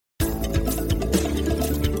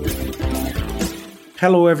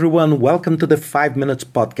Hello, everyone. Welcome to the 5 Minutes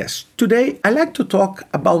Podcast. Today, I like to talk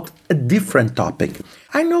about a different topic.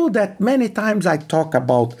 I know that many times I talk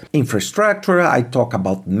about infrastructure, I talk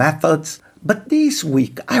about methods, but this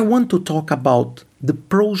week I want to talk about the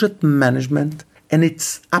project management and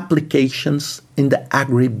its applications in the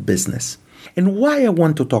agribusiness. And why I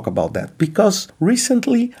want to talk about that? Because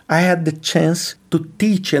recently I had the chance to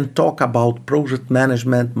teach and talk about project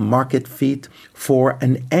management market fit for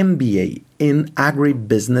an MBA in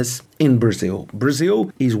agribusiness in Brazil.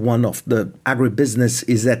 Brazil is one of the agribusiness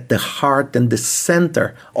is at the heart and the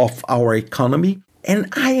center of our economy.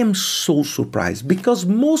 And I am so surprised because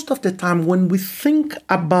most of the time when we think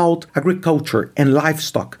about agriculture and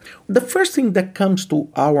livestock, the first thing that comes to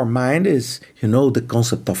our mind is, the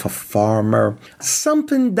concept of a farmer,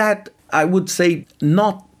 something that I would say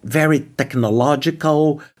not very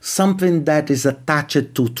technological, something that is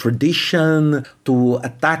attached to tradition, to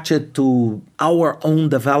attach it to our own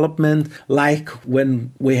development, like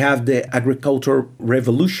when we have the agricultural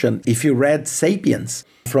revolution. If you read *Sapiens*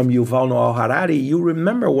 from Yuval Noah Harari, you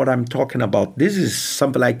remember what I'm talking about. This is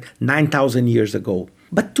something like 9,000 years ago.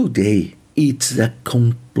 But today, it's a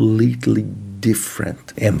completely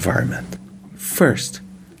different environment. First,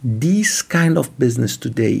 this kind of business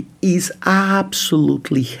today is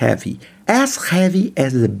absolutely heavy as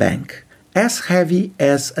a bank, as heavy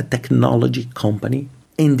as a technology company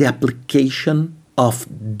in the application of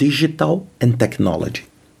digital and technology.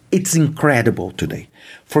 It's incredible today.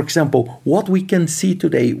 For example, what we can see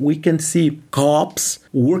today, we can see co-ops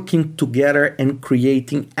working together and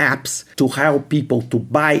creating apps to help people to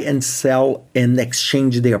buy and sell and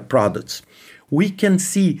exchange their products. We can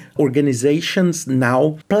see organizations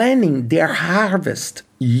now planning their harvest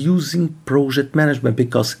using project management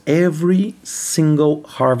because every single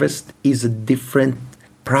harvest is a different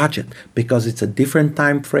project because it's a different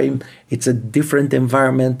time frame, it's a different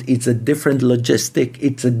environment, it's a different logistic,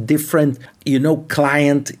 it's a different,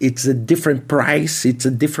 client, it's a different price, it's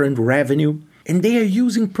a different revenue. And they are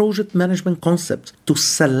using project management concepts to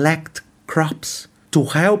select crops, to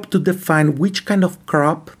help to define which kind of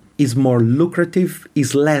crop is more lucrative,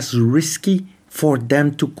 is less risky for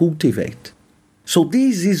them to cultivate. So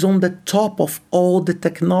this is on the top of all the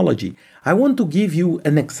technology. I want to give you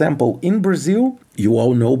an example. In Brazil, you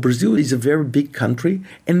all know Brazil is a very big country,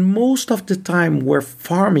 and most of the time where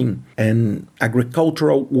farming and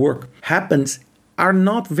agricultural work happens are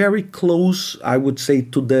not very close, I would say,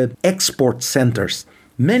 to the export centers.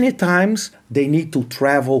 Many times they need to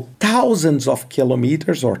travel thousands of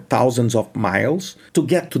kilometers or thousands of miles to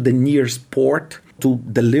get to the nearest port to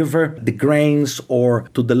deliver the grains or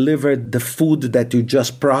to deliver the food that you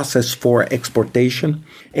just processed for exportation.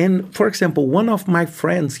 And for example, one of my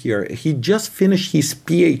friends here, he just finished his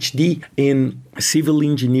PhD in civil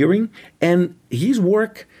engineering, and his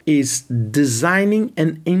work is designing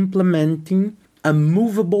and implementing a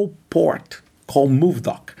movable port called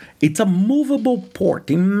MoveDock. It's a movable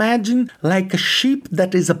port. Imagine like a ship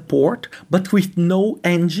that is a port, but with no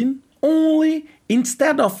engine. Only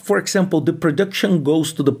instead of, for example, the production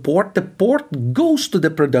goes to the port goes to the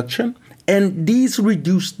production. And these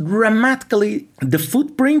reduce dramatically the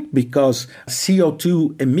footprint because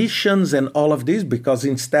CO2 emissions and all of this, because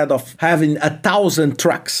instead of having 1,000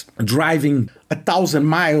 trucks driving 1,000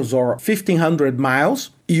 miles or 1,500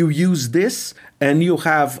 miles, you use this and you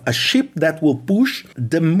have a ship that will push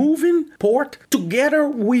the moving port together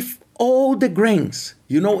with all the grains,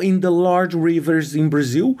 in the large rivers in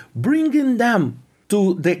Brazil, bringing them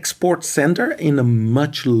to the export center in a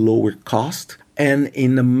much lower cost and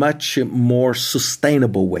in a much more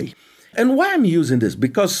sustainable way. And why I'm using this?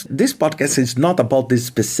 Because this podcast is not about this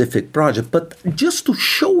specific project, but just to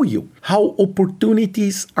show you how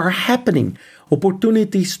opportunities are happening.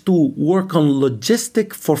 Opportunities to work on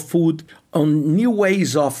logistics for food, on new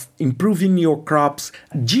ways of improving your crops,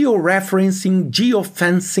 georeferencing,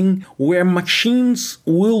 geofencing, where machines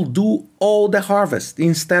will do all the harvest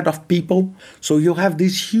instead of people. So you have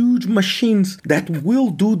these huge machines that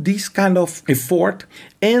will do this kind of effort.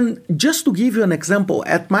 And just to give you an example,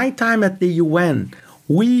 at my time at the UN,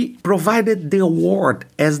 we provided the award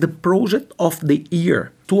as the project of the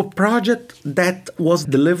year to a project that was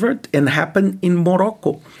delivered and happened in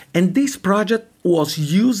Morocco. And this project was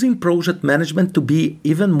using project management, to be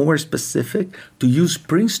even more specific, to use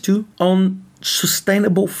Prince2 on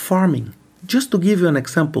sustainable farming. Just to give you an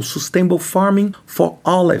example, sustainable farming for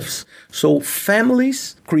olives. So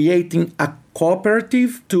families creating a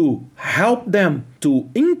cooperative to help them to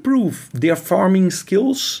improve their farming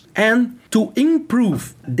skills and to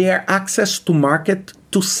improve their access to market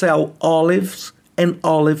to sell olives and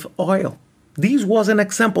olive oil. This was an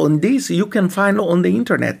example, and this you can find on the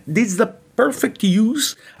internet. This is the perfect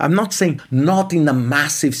use. I'm not saying not in a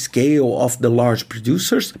massive scale of the large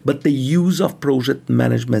producers, but the use of project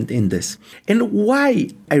management in this. And why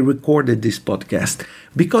I recorded this podcast?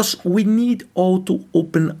 Because we need all to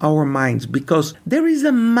open our minds, because there is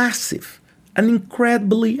an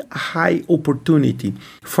incredibly high opportunity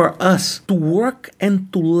for us to work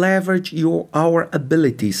and to leverage our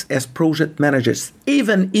abilities as project managers.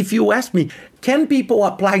 Even if you ask me, can people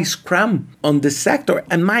apply Scrum on this sector?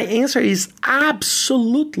 And my answer is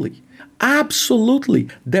absolutely. Absolutely.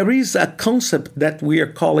 There is a concept that we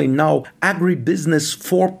are calling now Agribusiness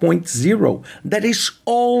 4.0 that is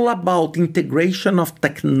all about integration of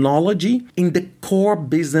technology in the core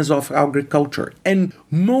business of agriculture. And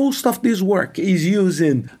most of this work is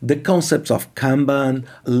using the concepts of Kanban,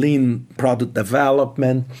 lean product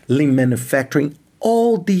development, lean manufacturing,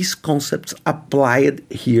 all these concepts applied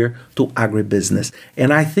here to agribusiness.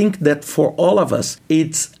 And I think that for all of us,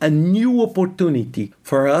 it's a new opportunity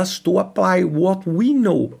for us to apply what we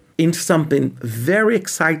know in something very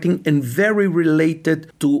exciting and very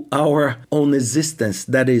related to our own existence.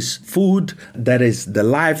 That is food, that is the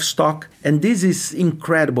livestock. And this is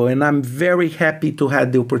incredible. And I'm very happy to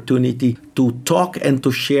have the opportunity to talk and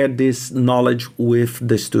to share this knowledge with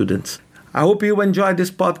the students. I hope you enjoyed this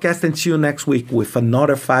podcast and see you next week with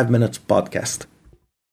another 5 Minutes podcast.